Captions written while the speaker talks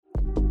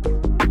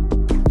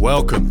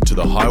Welcome to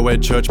the Highway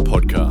Church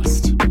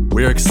podcast.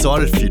 We are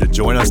excited for you to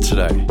join us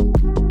today.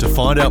 To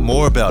find out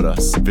more about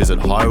us, visit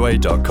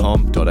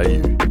highway.com.au.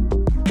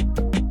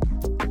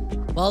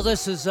 Well,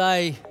 this is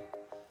a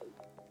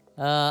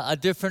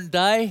different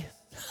day.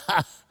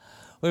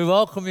 We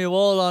welcome you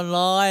all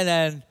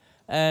online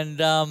and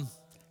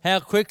how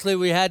quickly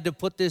we had to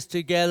put this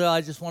together.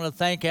 I just want to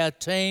thank our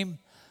team.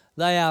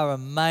 They are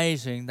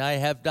amazing. They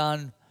have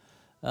done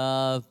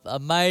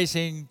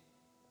amazing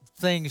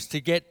things to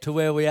get to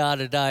where we are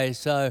today.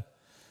 So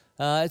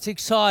it's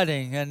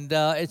exciting and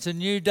it's a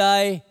new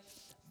day,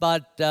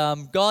 but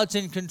God's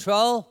in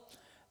control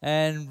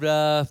and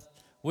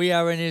we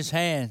are in His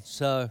hands.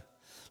 So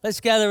let's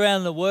gather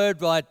around the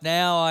Word right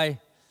now.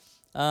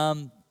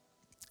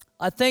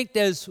 I think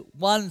there's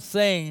one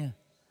thing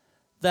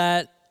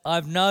that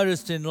I've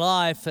noticed in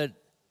life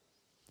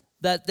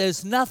that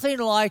there's nothing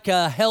like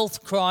a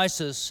health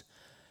crisis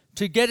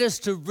to get us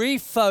to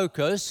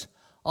refocus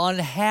on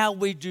how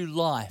we do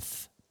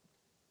life.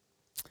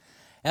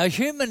 Our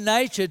human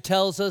nature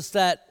tells us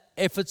that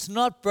if it's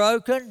not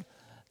broken,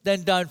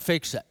 then don't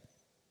fix it.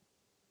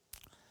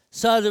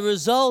 So the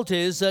result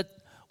is that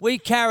we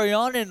carry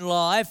on in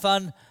life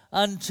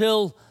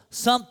until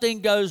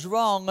something goes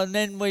wrong and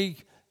then we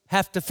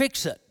have to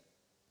fix it.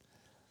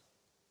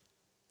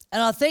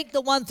 And I think the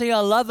one thing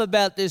I love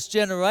about this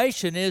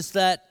generation is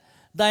that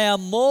they are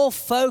more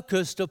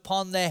focused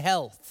upon their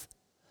health.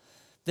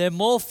 They're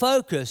more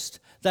focused.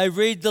 They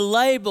read the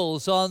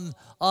labels on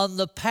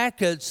the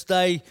packets.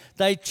 They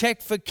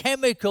check for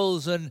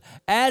chemicals and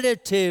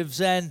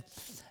additives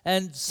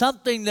and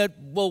something that,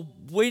 well,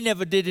 we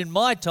never did in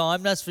my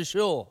time, that's for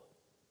sure.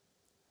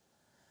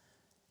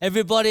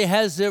 Everybody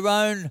has their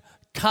own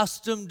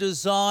custom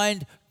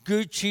designed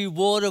Gucci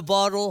water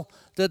bottle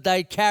that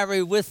they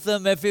carry with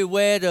them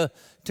everywhere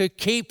to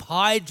keep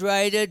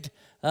hydrated.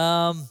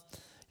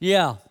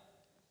 Yeah.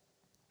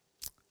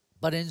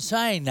 But in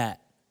saying that,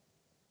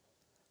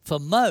 for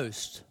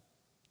most,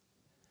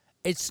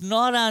 it's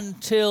not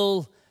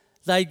until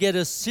they get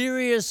a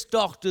serious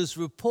doctor's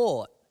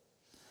report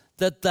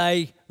that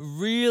they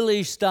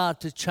really start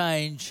to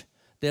change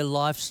their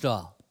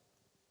lifestyle.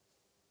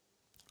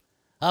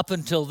 Up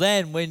until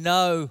then, we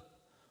know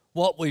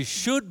what we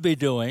should be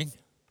doing,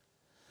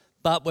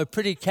 but we're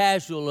pretty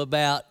casual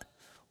about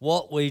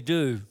what we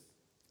do.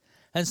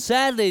 And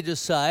sadly to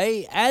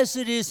say, as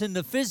it is in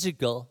the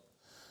physical,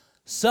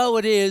 so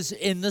it is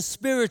in the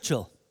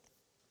spiritual.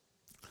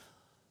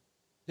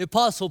 The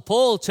Apostle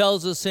Paul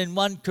tells us in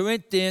 1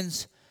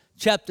 Corinthians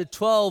chapter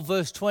 12,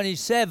 verse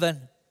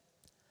 27,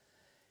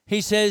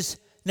 he says,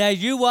 "Now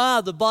you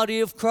are the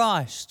body of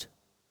Christ,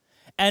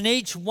 and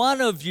each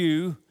one of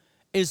you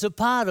is a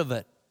part of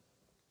it."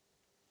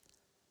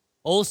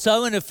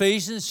 Also in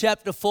Ephesians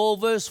chapter 4,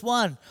 verse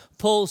 1,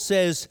 Paul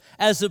says,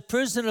 "As a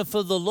prisoner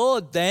for the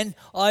Lord, then,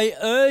 I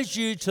urge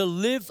you to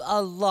live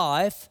a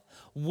life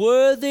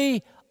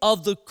worthy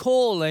of the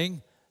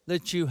calling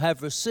that you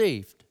have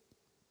received."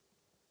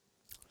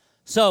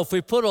 So if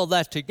we put all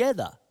that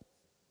together,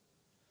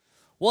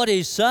 what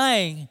he's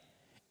saying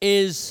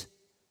is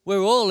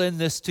we're all in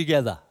this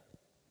together.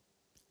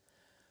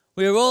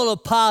 We're all a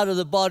part of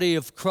the body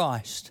of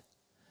Christ.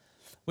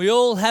 We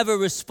all have a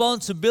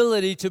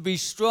responsibility to be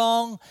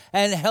strong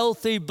and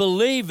healthy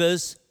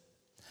believers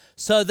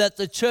so that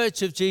the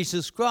church of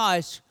Jesus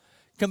Christ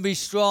can be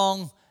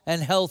strong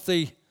and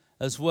healthy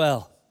as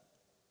well.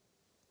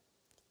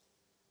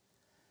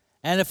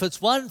 And if it's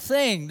one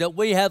thing that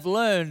we have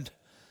learned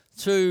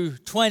through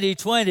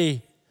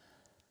 2020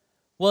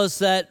 was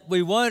that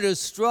we weren't as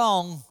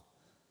strong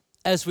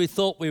as we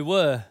thought we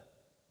were.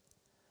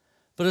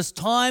 But it's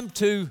time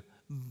to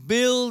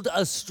build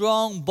a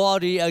strong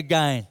body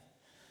again,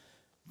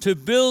 to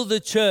build the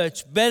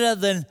church better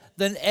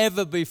than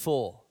ever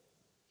before.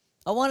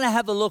 I want to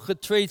have a look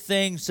at three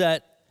things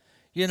that,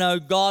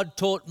 God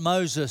taught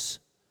Moses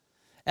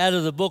out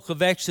of the book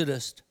of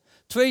Exodus.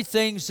 Three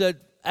things that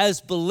as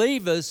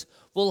believers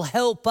will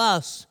help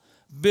us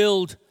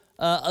build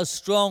a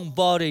strong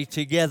body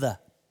together.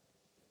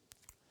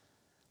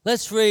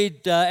 Let's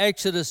read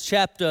Exodus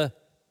chapter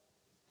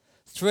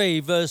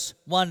 3, verse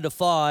 1 to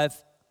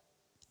 5.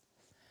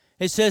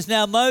 It says,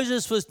 "Now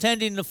Moses was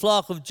tending the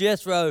flock of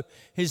Jethro,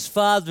 his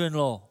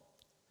father-in-law,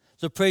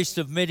 the priest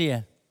of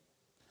Midian.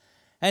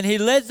 And he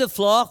led the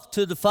flock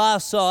to the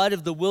far side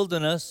of the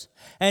wilderness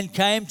and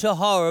came to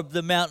Horeb,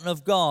 the mountain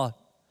of God.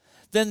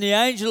 Then the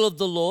angel of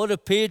the Lord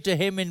appeared to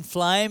him in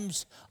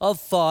flames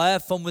of fire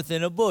from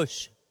within a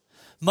bush.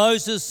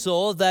 Moses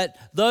saw that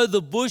though the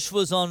bush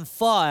was on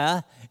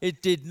fire,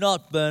 it did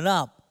not burn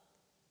up.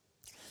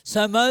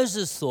 So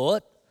Moses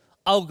thought,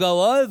 I'll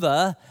go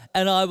over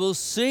and I will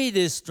see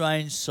this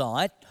strange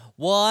sight,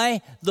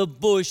 why the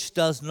bush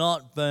does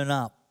not burn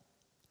up.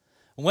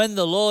 When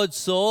the Lord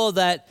saw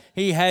that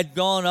he had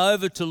gone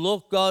over to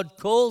look, God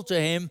called to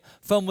him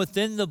from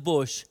within the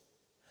bush,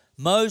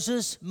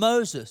 'Moses,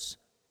 Moses.'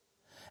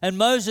 And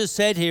Moses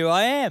said, 'Here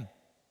I am.'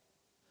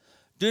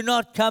 'Do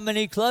not come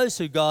any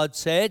closer,' God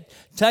said.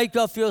 'Take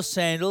off your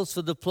sandals,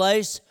 for the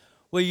place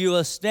where you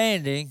are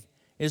standing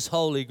is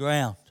holy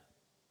ground.'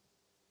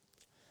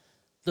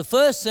 The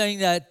first thing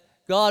that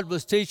God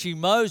was teaching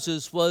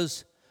Moses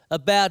was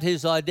about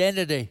his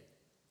identity.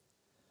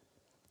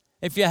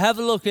 If you have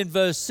a look in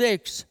verse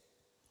 6,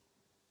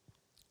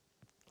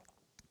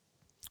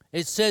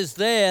 it says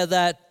there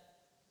that,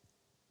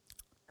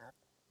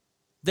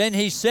 "Then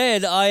he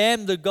said, I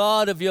am the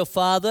God of your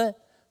father,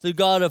 the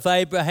God of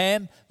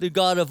Abraham, the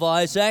God of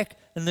Isaac,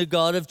 and the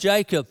God of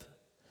Jacob."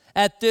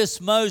 At this,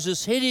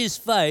 Moses hid his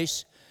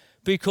face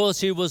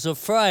because he was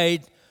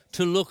afraid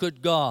to look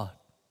at God.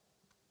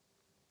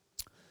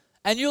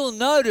 And you'll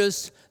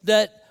notice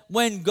that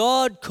when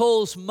God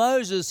calls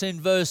Moses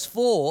in verse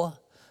 4,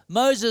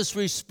 Moses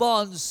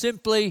responds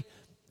simply,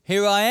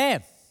 "Here I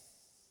am."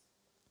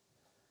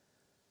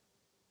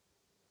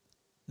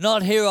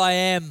 Not "Here I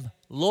am,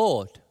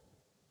 Lord."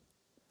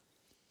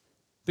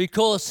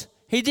 Because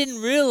he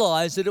didn't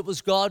realize that it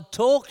was God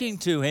talking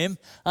to him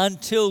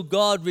until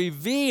God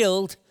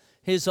revealed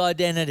his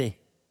identity.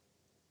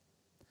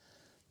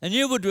 And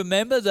you would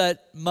remember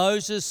that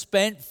Moses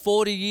spent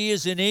 40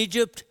 years in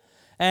Egypt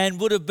and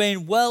would have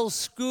been well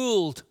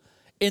schooled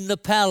in the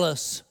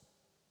palace.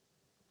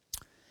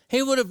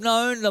 He would have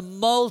known the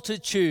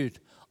multitude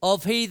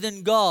of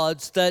heathen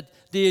gods that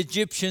the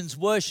Egyptians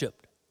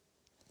worshipped.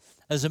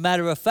 As a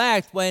matter of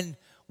fact, when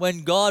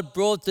God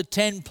brought the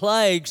 10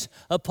 plagues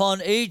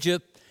upon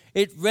Egypt,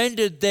 it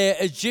rendered their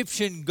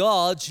Egyptian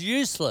gods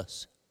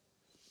useless.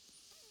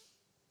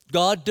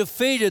 God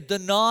defeated the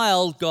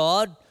Nile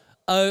god,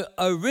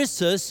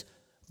 Osiris,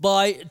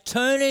 by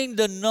turning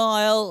the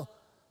Nile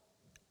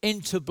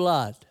into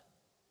blood.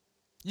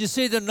 You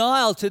see, the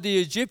Nile to the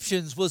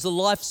Egyptians was a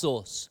life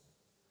source.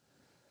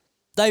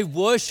 They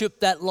worshipped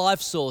that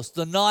life source.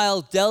 The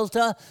Nile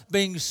Delta,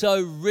 being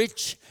so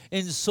rich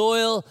in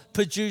soil,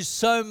 produced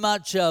so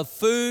much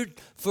food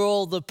for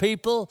all the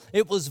people.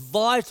 It was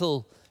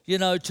vital,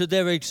 to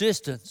their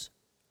existence.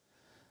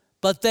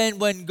 But then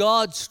when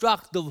God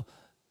struck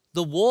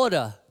the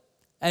water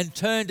and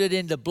turned it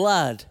into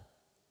blood,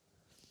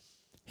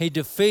 he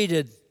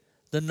defeated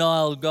the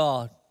Nile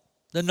god.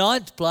 The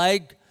 9th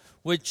plague,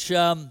 which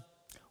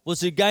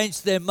was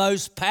against their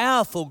most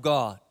powerful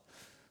god,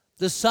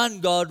 the sun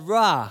god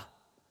Ra.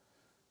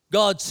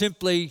 God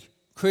simply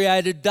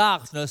created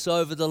darkness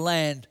over the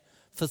land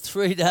for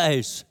 3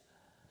 days,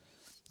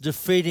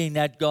 defeating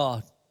that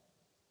god.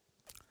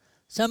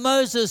 So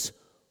Moses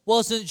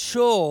wasn't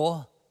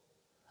sure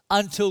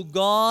until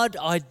God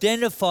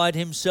identified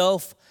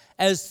himself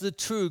as the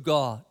true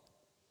God,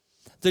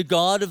 the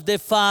God of their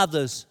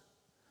fathers,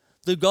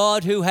 the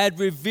God who had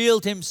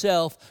revealed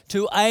himself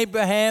to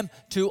Abraham,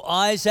 to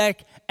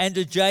Isaac, and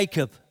to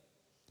Jacob.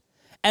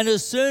 And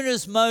as soon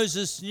as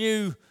Moses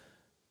knew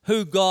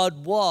who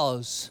God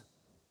was,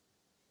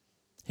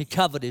 he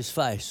covered his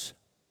face.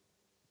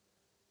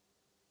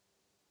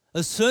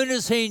 As soon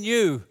as he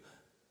knew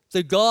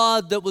the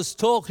God that was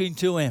talking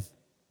to him,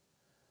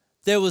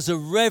 there was a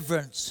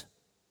reverence.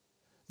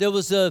 There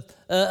was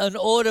an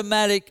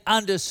automatic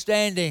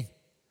understanding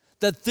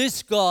that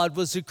this God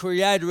was the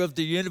creator of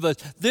the universe.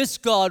 This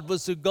God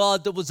was the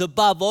God that was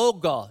above all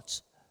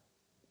gods.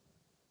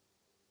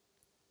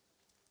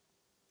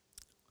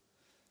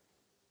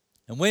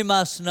 And we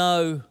must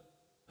know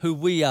who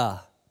we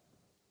are.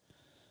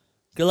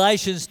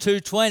 Galatians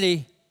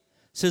 2:20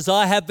 says,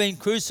 "I have been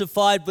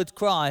crucified with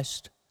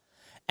Christ,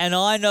 and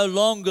I no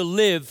longer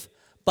live,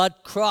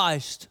 but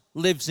Christ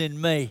lives in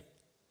me.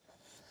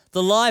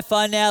 The life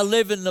I now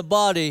live in the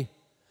body,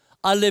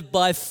 I live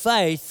by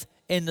faith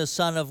in the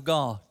Son of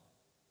God."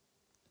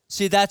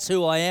 See, that's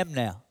who I am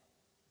now.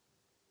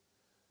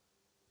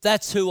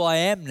 That's who I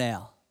am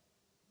now.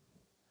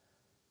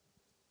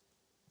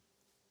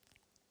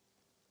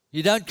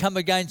 You don't come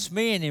against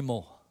me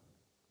anymore.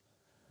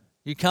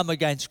 You come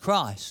against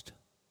Christ.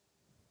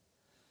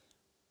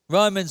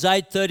 Romans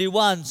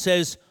 8:31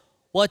 says,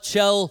 "What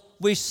shall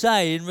we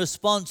say in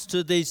response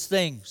to these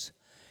things?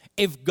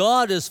 If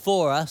God is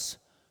for us,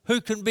 who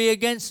can be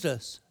against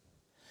us?"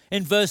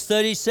 In verse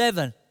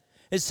 37,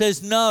 it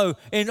says, "No,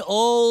 in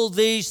all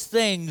these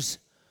things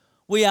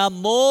we are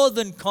more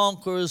than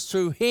conquerors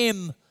through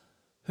him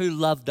who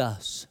loved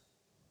us."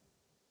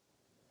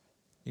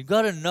 You've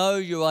got to know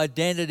your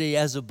identity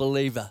as a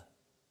believer.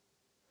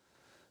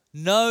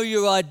 Know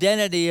your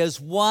identity as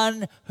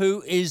one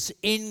who is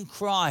in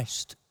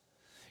Christ.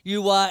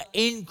 You are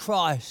in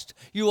Christ.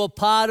 You are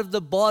part of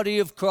the body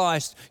of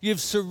Christ. You've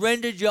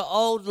surrendered your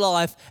old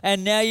life,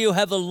 and now you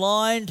have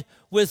aligned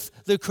with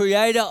the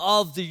creator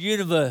of the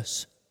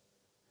universe.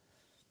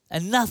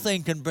 And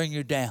nothing can bring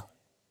you down.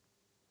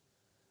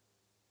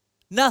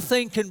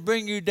 Nothing can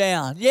bring you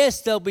down.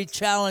 Yes, there'll be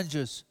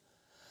challenges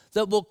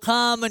that will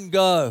come and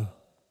go.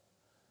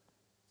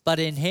 But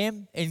in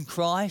him, in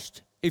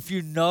Christ, if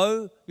you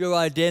know your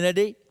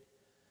identity,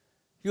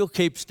 you'll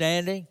keep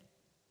standing.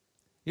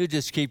 You'll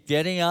just keep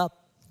getting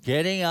up,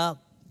 getting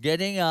up,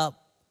 getting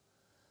up,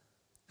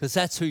 because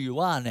that's who you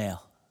are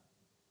now.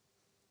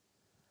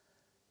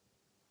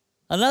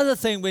 Another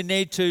thing we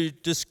need to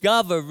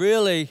discover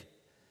really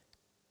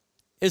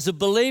is a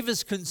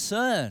believer's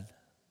concern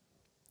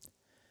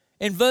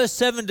In verse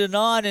 7 to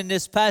 9 in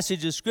this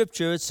passage of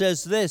Scripture, it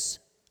says this: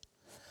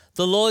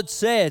 "The Lord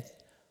said,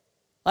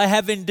 I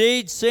have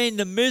indeed seen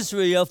the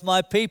misery of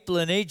my people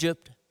in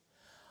Egypt.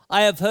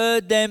 I have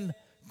heard them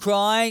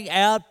crying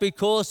out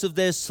because of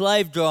their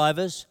slave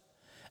drivers,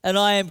 and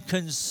I am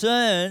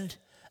concerned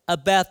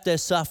about their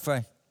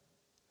suffering.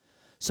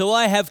 So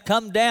I have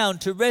come down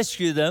to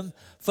rescue them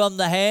from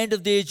the hand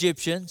of the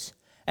Egyptians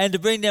and to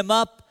bring them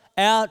up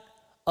out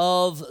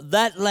of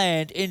that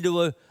land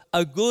into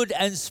a good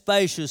and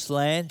spacious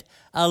land,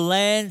 a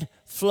land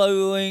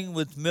flowing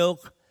with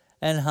milk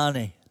and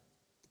honey."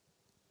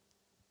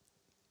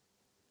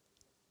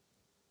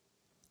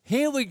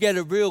 Here we get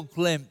a real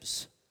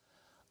glimpse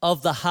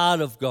of the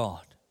heart of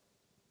God.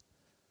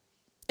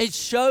 It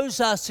shows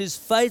us his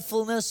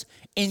faithfulness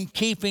in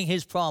keeping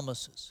his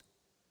promises.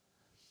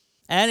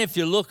 And if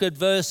you look at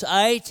verse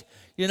 8,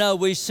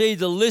 we see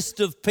the list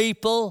of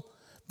people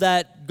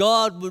that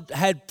God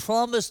had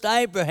promised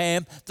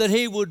Abraham that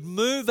he would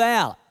move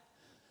out,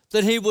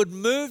 that he would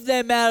move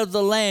them out of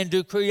the land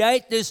to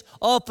create this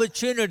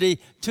opportunity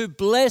to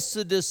bless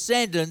the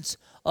descendants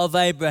of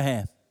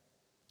Abraham.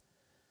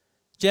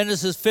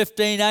 Genesis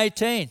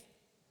 15:18,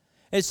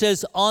 it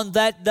says, "On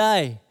that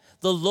day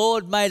the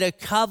Lord made a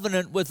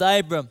covenant with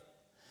Abram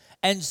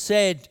and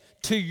said,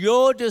 'To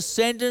your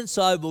descendants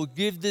I will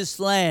give this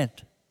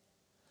land,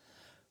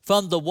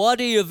 from the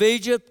Wadi of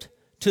Egypt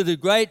to the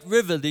great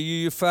river, the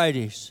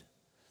Euphrates.'"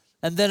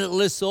 And then it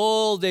lists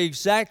all the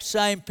exact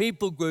same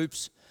people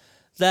groups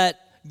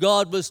that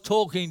God was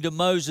talking to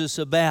Moses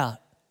about.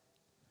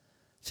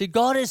 See,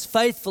 God is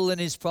faithful in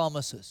his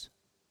promises.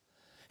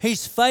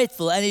 He's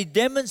faithful, and he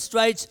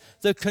demonstrates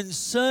the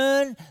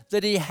concern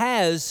that he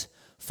has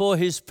for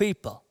his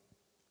people.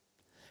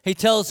 He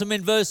tells them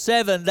in verse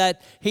 7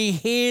 that he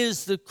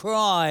hears the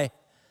cry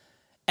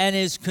and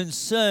is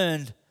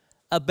concerned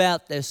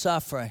about their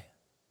suffering.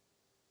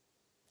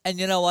 And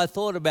I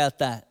thought about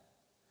that.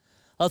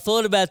 I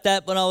thought about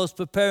that when I was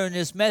preparing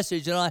this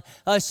message, and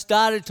I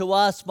started to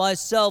ask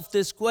myself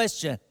this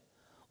question: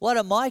 what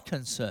are my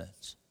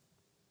concerns?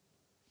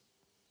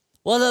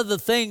 What are the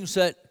things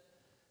that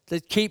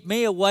keep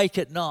me awake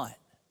at night?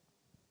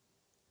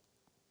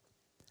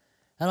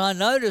 And I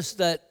noticed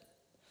that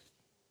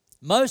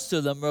most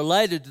of them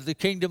related to the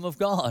kingdom of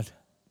God.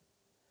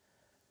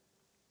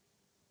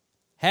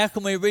 How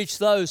can we reach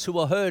those who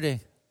are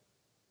hurting?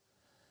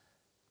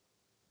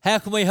 How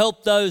can we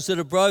help those that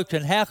are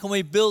broken? How can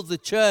we build the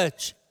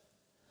church?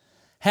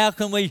 How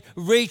can we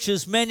reach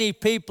as many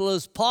people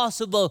as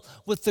possible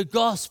with the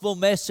gospel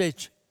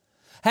message?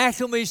 How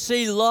can we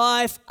see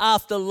life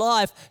after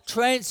life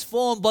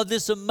transformed by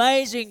this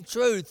amazing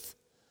truth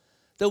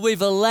that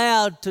we've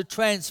allowed to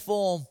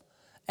transform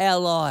our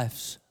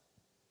lives?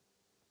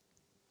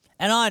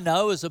 And I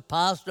know as a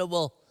pastor,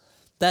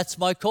 that's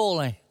my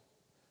calling.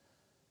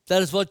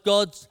 That is what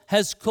God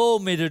has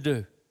called me to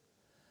do.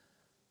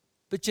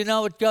 But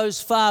it goes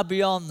far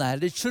beyond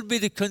that. It should be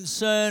the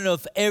concern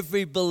of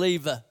every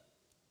believer.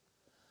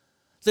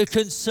 The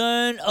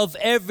concern of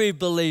every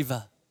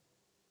believer.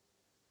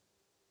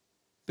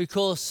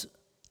 Because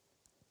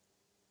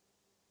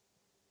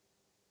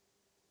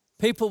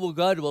people will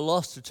go to a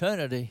lost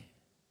eternity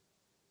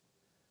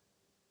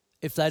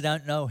if they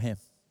don't know him.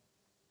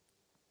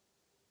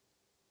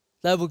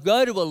 They will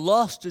go to a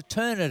lost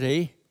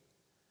eternity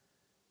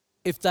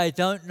if they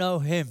don't know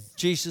him,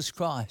 Jesus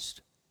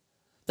Christ.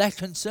 That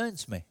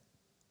concerns me.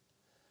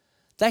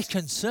 That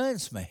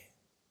concerns me.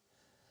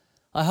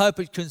 I hope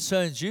it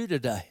concerns you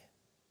today.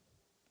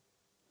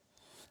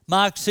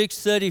 Mark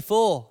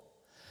 6:34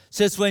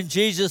 says, when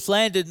Jesus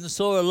landed and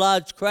saw a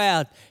large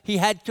crowd, he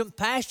had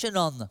compassion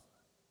on them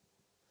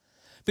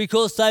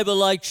because they were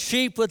like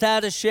sheep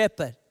without a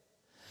shepherd.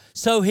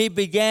 So he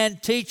began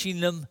teaching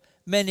them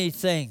many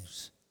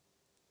things.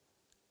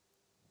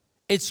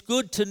 It's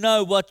good to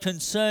know what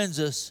concerns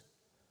us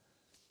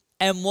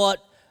and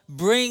what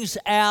brings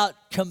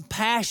out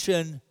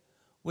compassion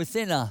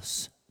within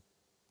us.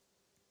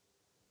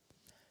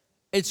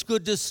 It's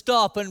good to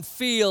stop and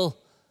feel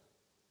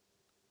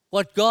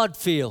what God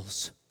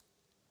feels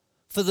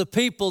for the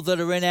people that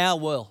are in our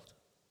world,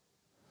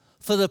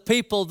 for the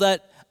people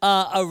that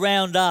are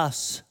around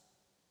us,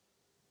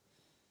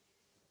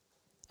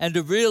 and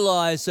to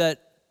realize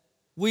that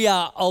we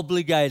are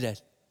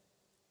obligated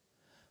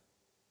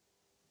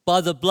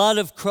by the blood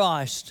of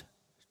Christ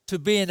to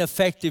be an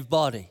effective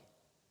body.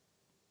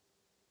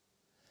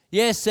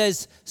 Yes,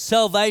 there's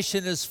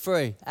salvation is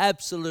free,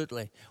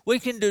 absolutely. We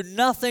can do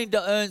nothing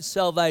to earn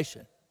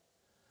salvation.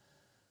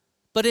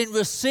 But in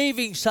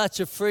receiving such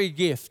a free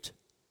gift,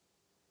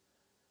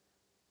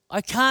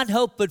 I can't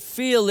help but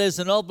feel there's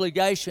an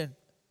obligation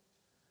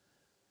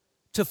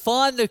to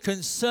find the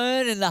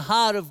concern in the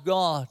heart of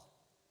God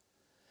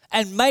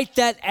and make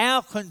that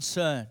our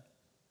concern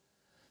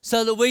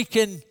so that we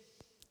can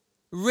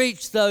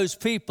reach those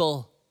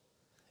people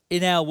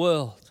in our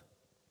world.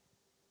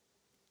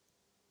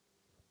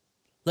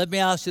 Let me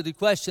ask you the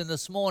question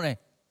this morning.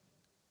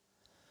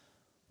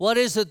 What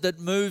is it that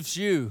moves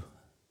you?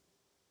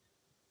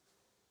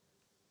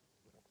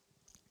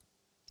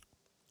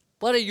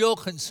 What are your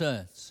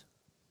concerns?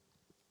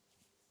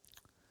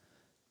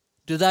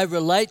 Do they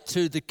relate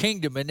to the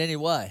kingdom in any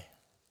way?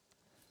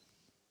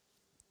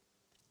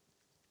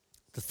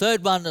 The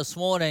third one this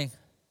morning,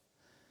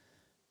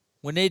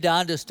 we need to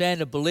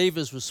understand a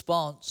believer's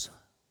response.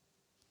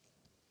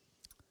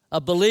 A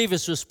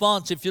believer's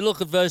response, if you look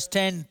at verse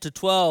 10 to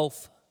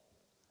 12,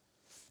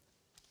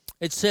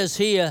 it says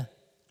here,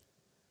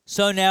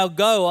 "So now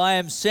go, I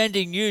am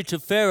sending you to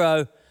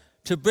Pharaoh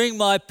to bring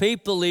my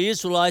people, the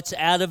Israelites,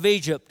 out of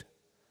Egypt."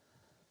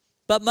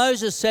 But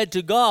Moses said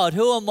to God,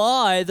 "Who am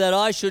I that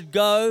I should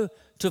go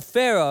to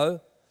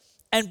Pharaoh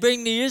and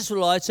bring the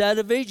Israelites out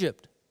of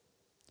Egypt?"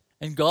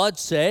 And God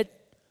said,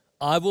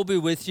 "I will be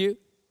with you,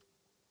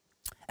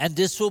 and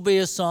this will be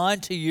a sign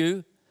to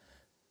you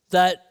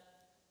that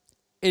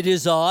it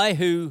is I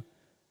who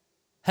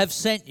have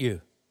sent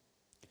you.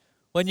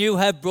 When you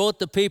have brought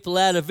the people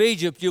out of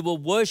Egypt, you will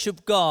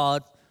worship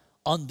God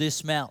on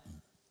this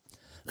mountain."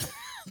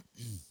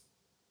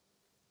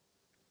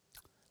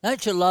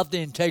 Don't you love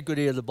the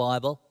integrity of the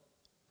Bible?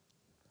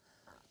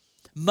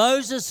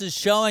 Moses is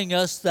showing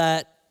us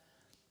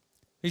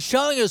he's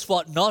showing us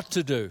what not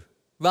to do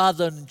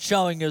rather than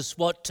showing us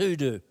what to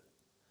do.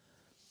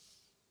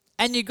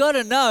 And you got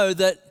to know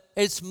that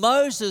it's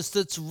Moses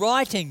that's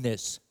writing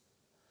this.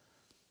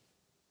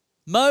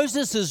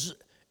 Moses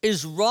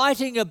is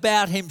writing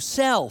about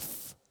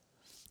himself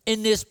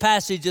in this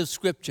passage of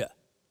Scripture.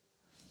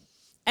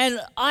 And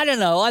I don't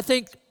know, I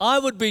think I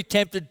would be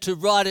tempted to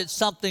write it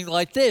something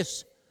like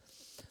this: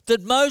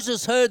 that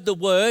Moses heard the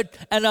word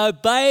and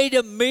obeyed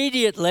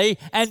immediately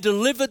and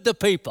delivered the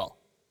people.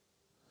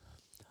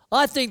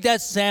 I think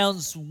that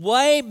sounds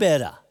way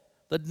better.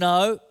 But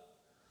no,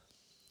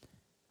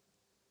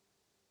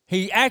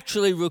 he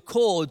actually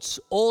records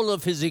all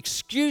of his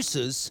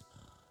excuses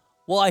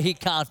why he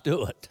can't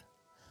do it.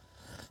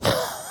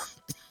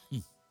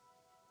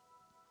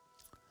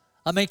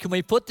 I mean, can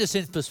we put this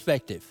in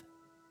perspective?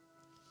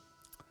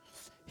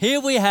 Here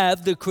we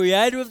have the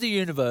creator of the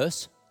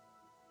universe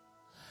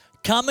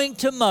coming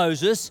to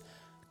Moses,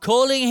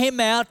 calling him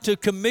out to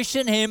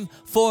commission him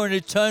for an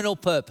eternal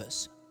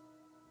purpose.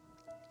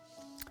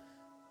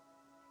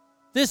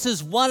 This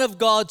is one of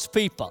God's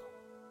people.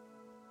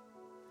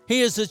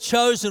 He is a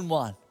chosen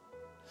one.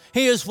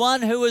 He is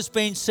one who has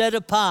been set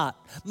apart.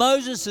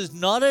 Moses is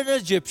not an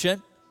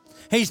Egyptian.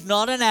 He's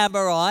not an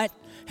Amorite.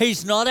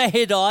 He's not a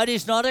Hittite.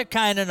 He's not a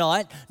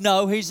Canaanite.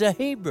 No, he's a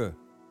Hebrew.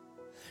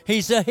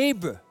 He's a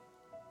Hebrew.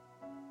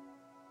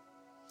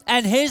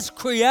 And his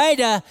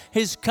creator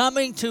is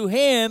coming to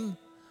him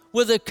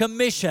with a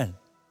commission.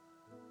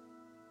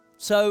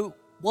 So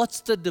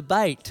what's the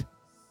debate?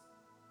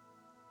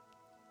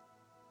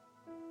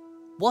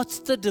 What's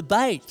the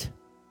debate?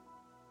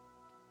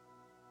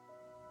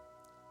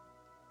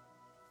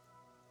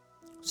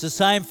 It's the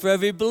same for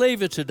every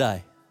believer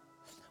today.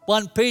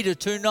 1 Peter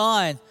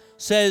 2:9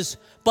 says,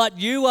 "But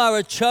you are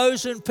a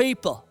chosen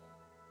people,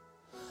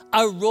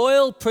 a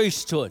royal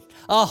priesthood,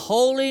 a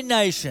holy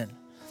nation,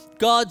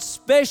 God's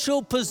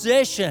special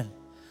possession,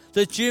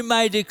 that you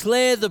may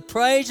declare the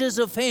praises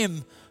of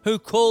him who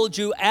called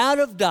you out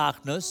of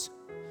darkness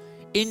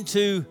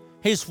into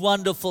his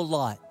wonderful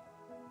light."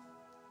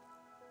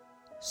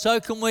 So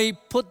can we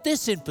put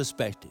this in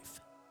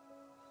perspective?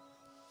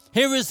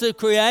 Here is the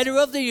creator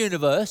of the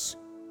universe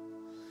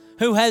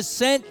who has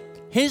sent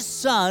his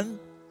son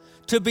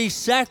to be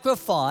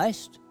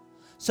sacrificed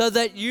so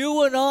that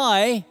you and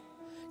I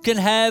can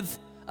have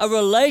a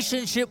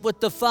relationship with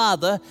the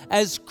Father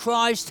as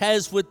Christ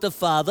has with the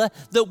Father,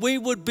 that we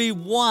would be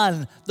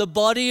one, the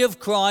body of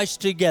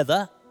Christ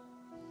together,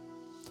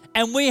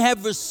 and we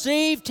have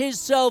received his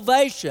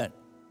salvation.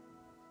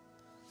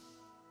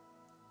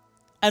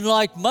 And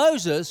like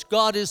Moses,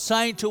 God is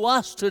saying to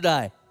us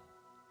today,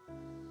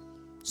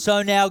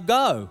 "So now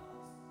go.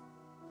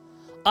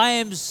 I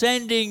am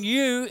sending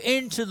you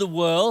into the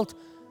world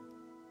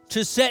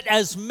to set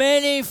as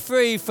many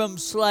free from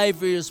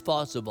slavery as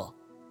possible."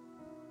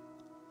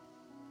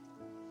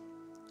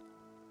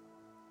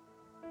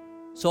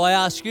 So I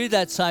ask you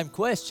that same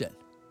question.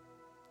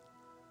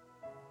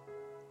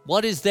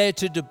 What is there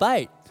to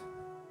debate?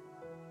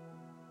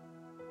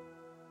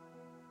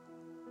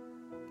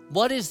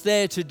 What is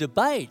there to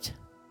debate?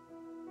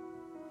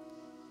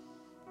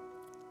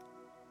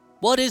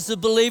 What is the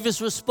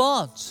believer's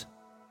response?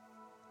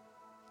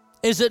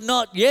 Is it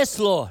not, "Yes,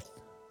 Lord"?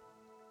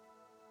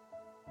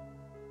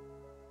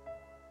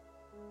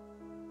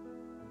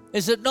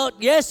 Is it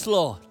not, "Yes,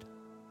 Lord"?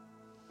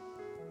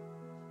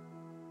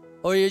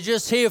 Or are you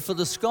just here for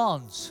the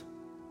scones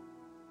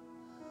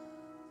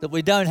that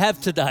we don't have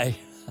today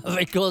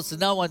because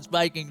no one's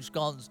making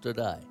scones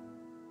today?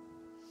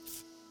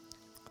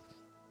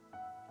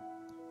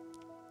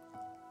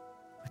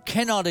 We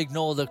cannot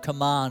ignore the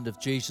command of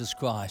Jesus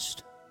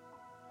Christ.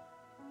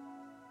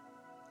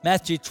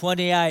 Matthew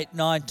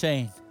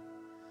 28:19.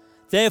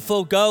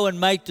 "Therefore go and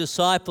make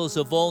disciples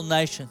of all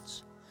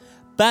nations,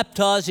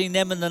 baptizing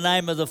them in the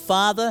name of the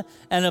Father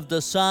and of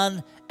the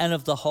Son and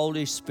of the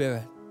Holy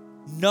Spirit."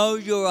 Know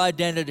your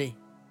identity.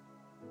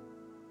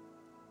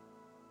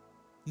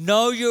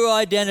 Know your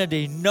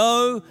identity.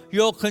 Know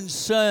your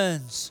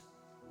concerns.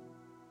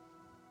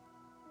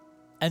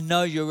 And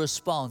know your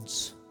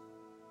response.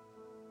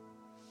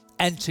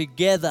 And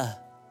together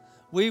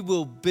we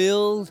will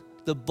build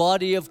the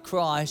body of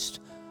Christ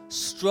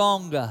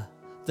stronger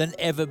than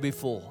ever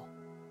before.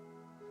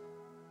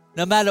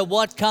 No matter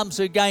what comes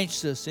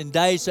against us in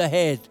days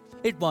ahead,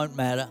 it won't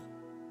matter.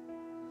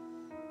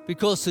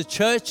 Because the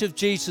church of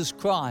Jesus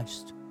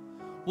Christ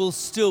will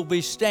still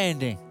be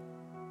standing.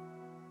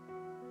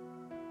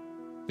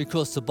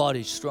 Because the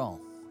body's strong.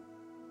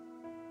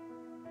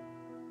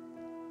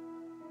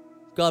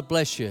 God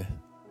bless you.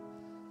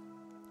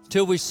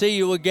 Till we see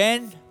you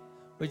again,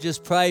 we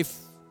just pray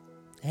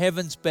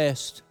heaven's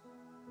best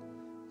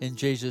in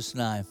Jesus'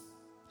 name.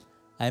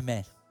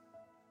 Amen.